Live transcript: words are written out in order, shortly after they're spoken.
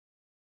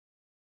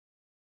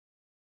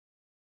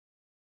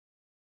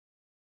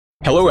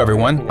Hello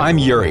everyone, I'm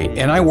Yuri,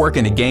 and I work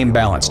in the game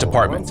balance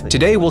department.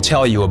 Today we'll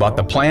tell you about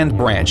the planned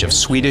branch of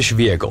Swedish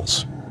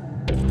vehicles.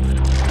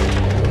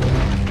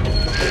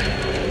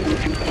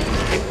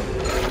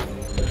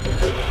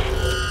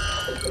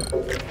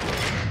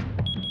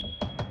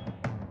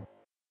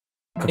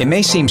 It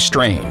may seem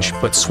strange,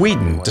 but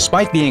Sweden,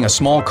 despite being a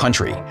small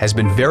country, has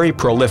been very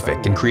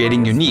prolific in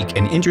creating unique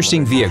and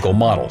interesting vehicle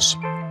models.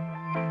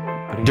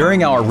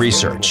 During our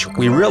research,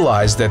 we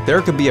realized that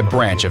there could be a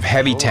branch of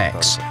heavy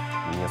tanks,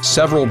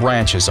 several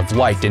branches of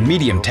light and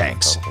medium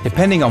tanks,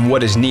 depending on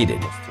what is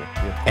needed,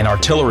 an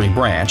artillery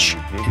branch,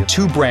 and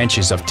 2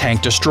 branches of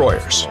tank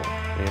destroyers.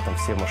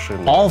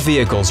 All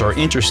vehicles are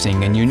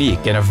interesting and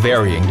unique in a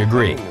varying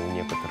degree.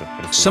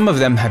 Some of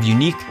them have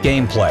unique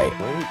gameplay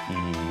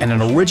and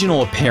an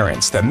original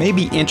appearance that may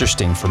be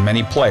interesting for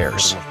many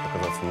players.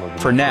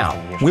 For now,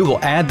 we will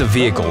add the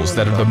vehicles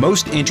that are the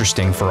most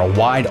interesting for a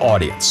wide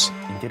audience.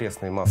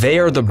 They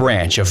are the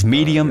branch of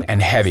medium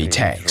and heavy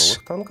tanks,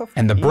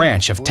 and the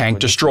branch of tank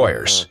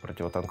destroyers.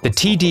 The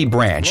TD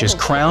branch is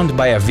crowned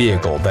by a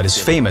vehicle that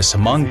is famous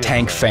among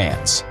tank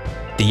fans,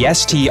 the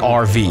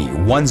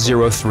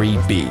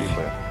STRV-103B.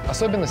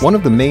 One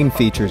of the main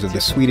features of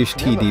the Swedish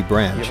TD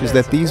branch is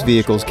that these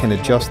vehicles can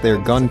adjust their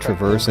gun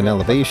traverse and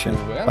elevation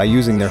by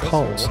using their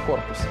hulls.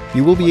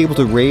 You will be able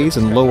to raise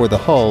and lower the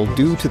hull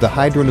due to the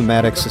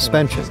hydropneumatic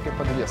suspension.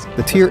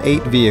 The Tier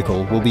 8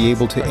 vehicle will be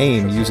able to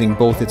aim using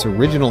both its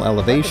original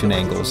elevation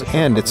angles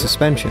and its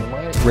suspension,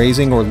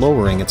 raising or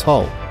lowering its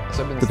hull.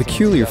 The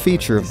peculiar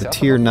feature of the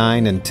Tier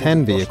 9 and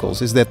 10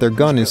 vehicles is that their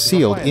gun is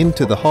sealed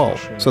into the hull,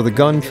 so the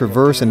gun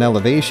traverse and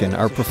elevation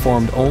are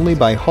performed only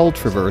by hull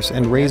traverse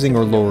and raising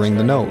or lowering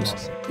the nose.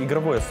 The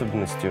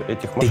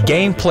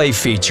gameplay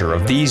feature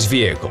of these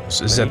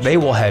vehicles is that they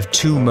will have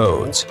 2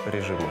 modes,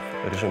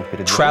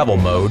 travel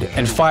mode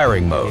and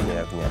firing mode.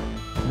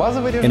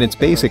 In its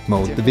basic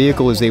mode, the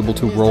vehicle is able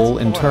to roll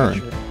and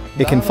turn.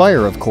 It can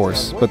fire, of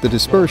course, but the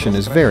dispersion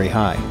is very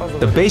high.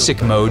 The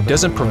basic mode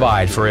doesn't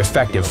provide for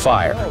effective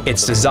fire.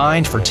 It's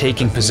designed for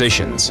taking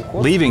positions,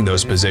 leaving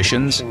those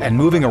positions, and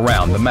moving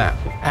around the map.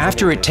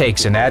 After it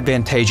takes an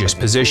advantageous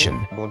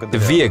position, the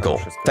vehicle,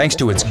 thanks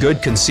to its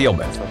good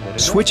concealment,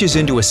 switches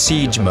into a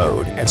siege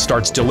mode and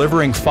starts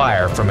delivering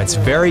fire from its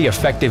very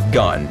effective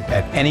gun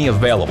at any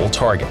available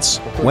targets.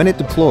 When it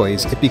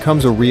deploys, it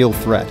becomes a real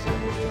threat.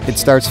 It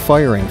starts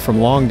firing from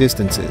long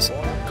distances,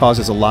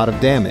 causes a lot of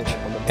damage,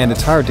 and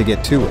it's hard to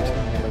get to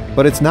it.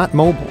 But it's not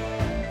mobile.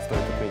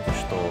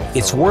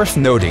 It's worth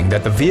noting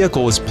that the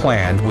vehicle is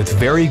planned with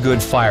very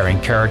good firing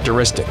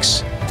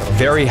characteristics,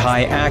 very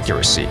high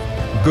accuracy,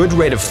 good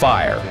rate of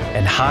fire,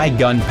 and high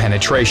gun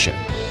penetration.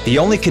 The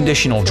only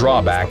conditional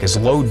drawback is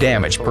low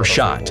damage per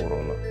shot.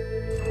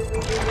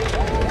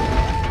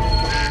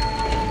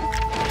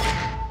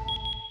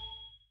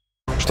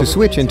 To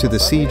switch into the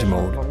siege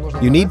mode,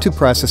 you need to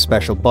press a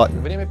special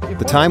button.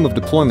 The time of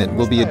deployment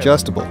will be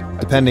adjustable,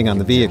 depending on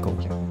the vehicle.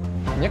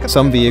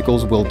 Some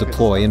vehicles will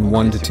deploy in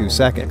 1 to 2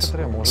 seconds.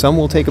 Some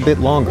will take a bit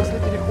longer.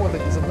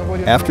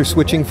 After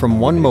switching from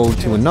one mode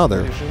to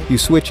another, you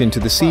switch into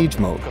the siege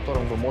mode.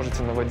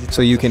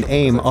 So you can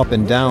aim up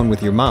and down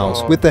with your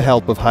mouse with the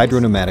help of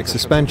hydropneumatic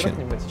suspension.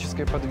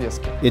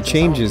 It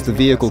changes the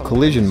vehicle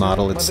collision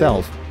model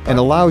itself and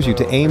allows you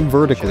to aim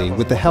vertically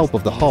with the help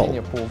of the hull.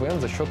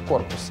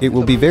 It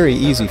will be very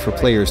easy for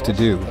players to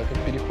do,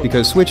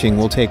 because switching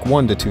will take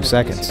 1 to 2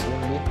 seconds.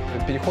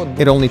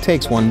 It only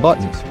takes one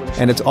button,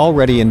 and it's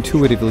already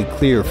intuitively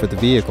clear for the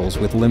vehicles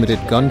with limited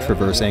gun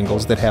traverse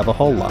angles that have a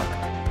hull lock.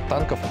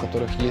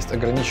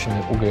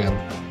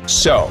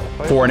 So,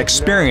 for an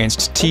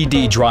experienced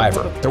TD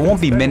driver, there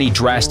won't be many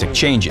drastic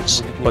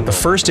changes, but the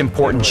first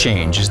important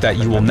change is that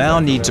you will now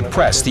need to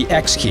press the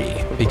X key,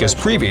 because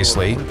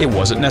previously it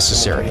wasn't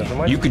necessary.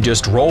 You could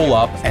just roll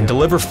up and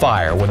deliver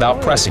fire without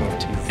pressing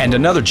it. And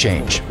another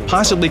change,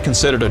 possibly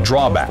considered a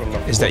drawback,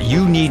 is that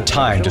you need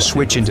time to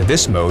switch into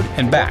this mode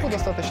and back.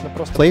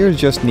 Players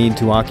just need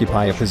to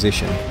occupy a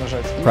position,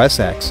 press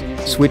X,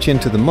 switch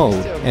into the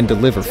mode, and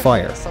deliver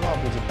fire.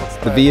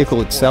 The vehicle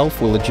itself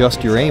will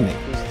adjust your aiming.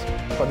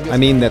 I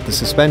mean that the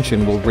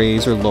suspension will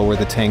raise or lower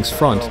the tank's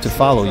front to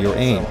follow your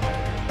aim.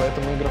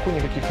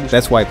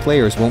 That's why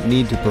players won't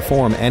need to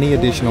perform any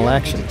additional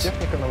actions.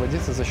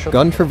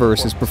 Gun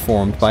traverse is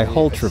performed by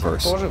hull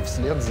traverse,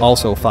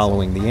 also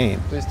following the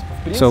aim.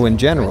 So in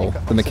general,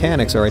 the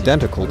mechanics are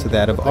identical to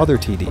that of other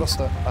TDs,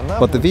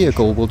 but the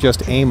vehicle will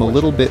just aim a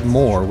little bit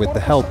more with the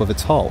help of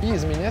its hull,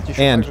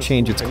 and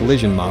change its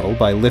collision model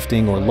by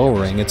lifting or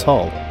lowering its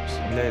hull.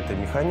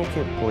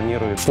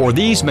 For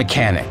these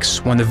mechanics,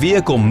 when the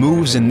vehicle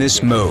moves in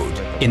this mode,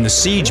 in the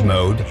siege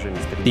mode,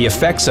 the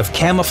effects of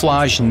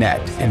camouflage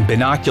net and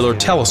binocular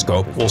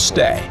telescope will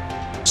stay.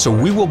 So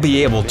we will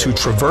be able to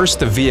traverse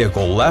the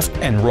vehicle left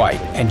and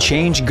right and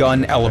change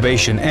gun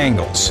elevation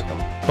angles.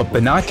 But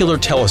binocular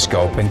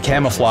telescope and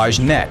camouflage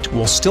net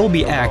will still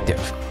be active,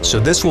 so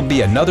this will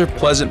be another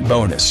pleasant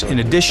bonus in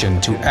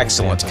addition to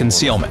excellent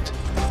concealment.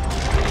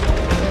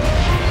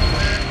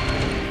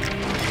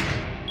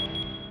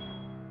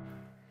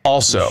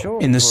 Also,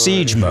 in the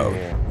siege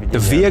mode, the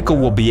vehicle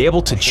will be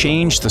able to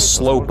change the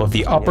slope of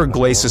the upper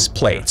glacis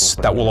plates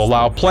that will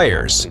allow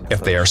players,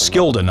 if they are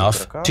skilled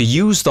enough, to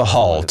use the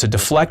hull to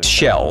deflect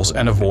shells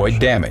and avoid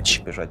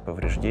damage.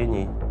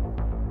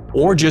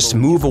 Or just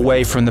move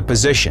away from the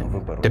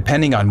position,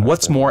 depending on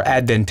what's more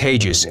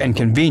advantageous and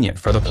convenient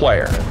for the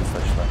player.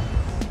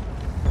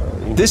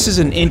 This is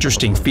an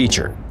interesting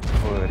feature,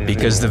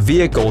 because the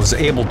vehicle is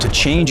able to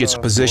change its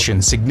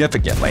position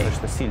significantly,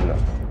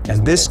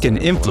 and this can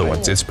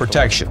influence its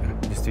protection.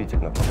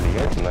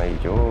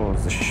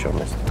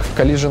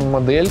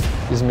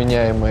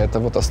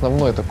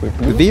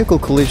 The vehicle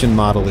collision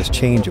model is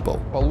changeable.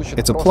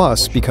 It's a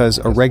plus because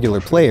a regular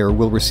player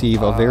will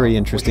receive a very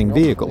interesting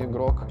vehicle,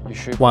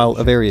 while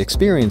a very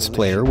experienced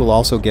player will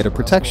also get a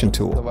protection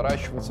tool,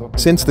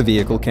 since the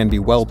vehicle can be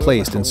well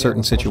placed in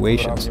certain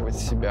situations.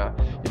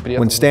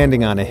 When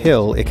standing on a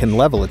hill, it can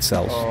level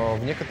itself,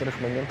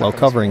 while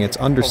covering its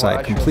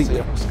underside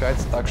completely.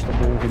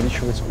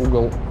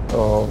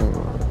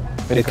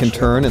 It can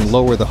turn and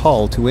lower the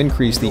hull to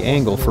increase the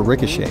angle for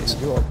ricochets.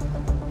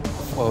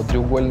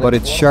 But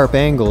its sharp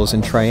angles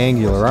and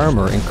triangular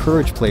armor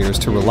encourage players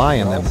to rely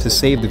on them to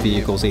save the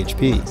vehicle's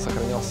HP.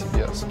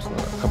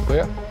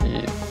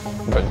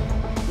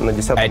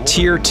 At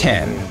Tier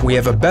 10, we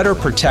have a better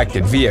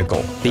protected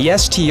vehicle. The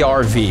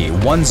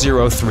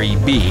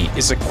STRV-103B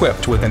is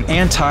equipped with an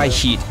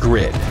anti-heat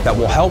grid that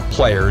will help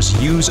players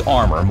use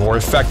armor more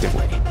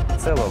effectively.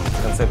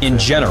 In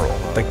general,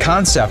 the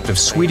concept of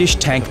Swedish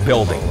tank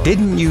building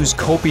didn't use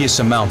copious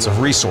amounts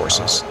of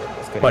resources,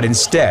 but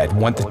instead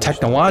went the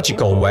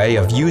technological way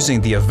of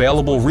using the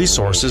available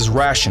resources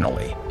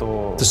rationally.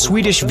 The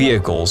Swedish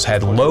vehicles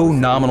had low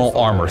nominal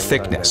armor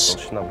thickness,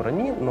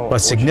 but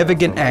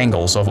significant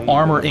angles of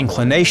armor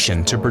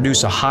inclination to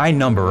produce a high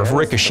number of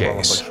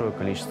ricochets.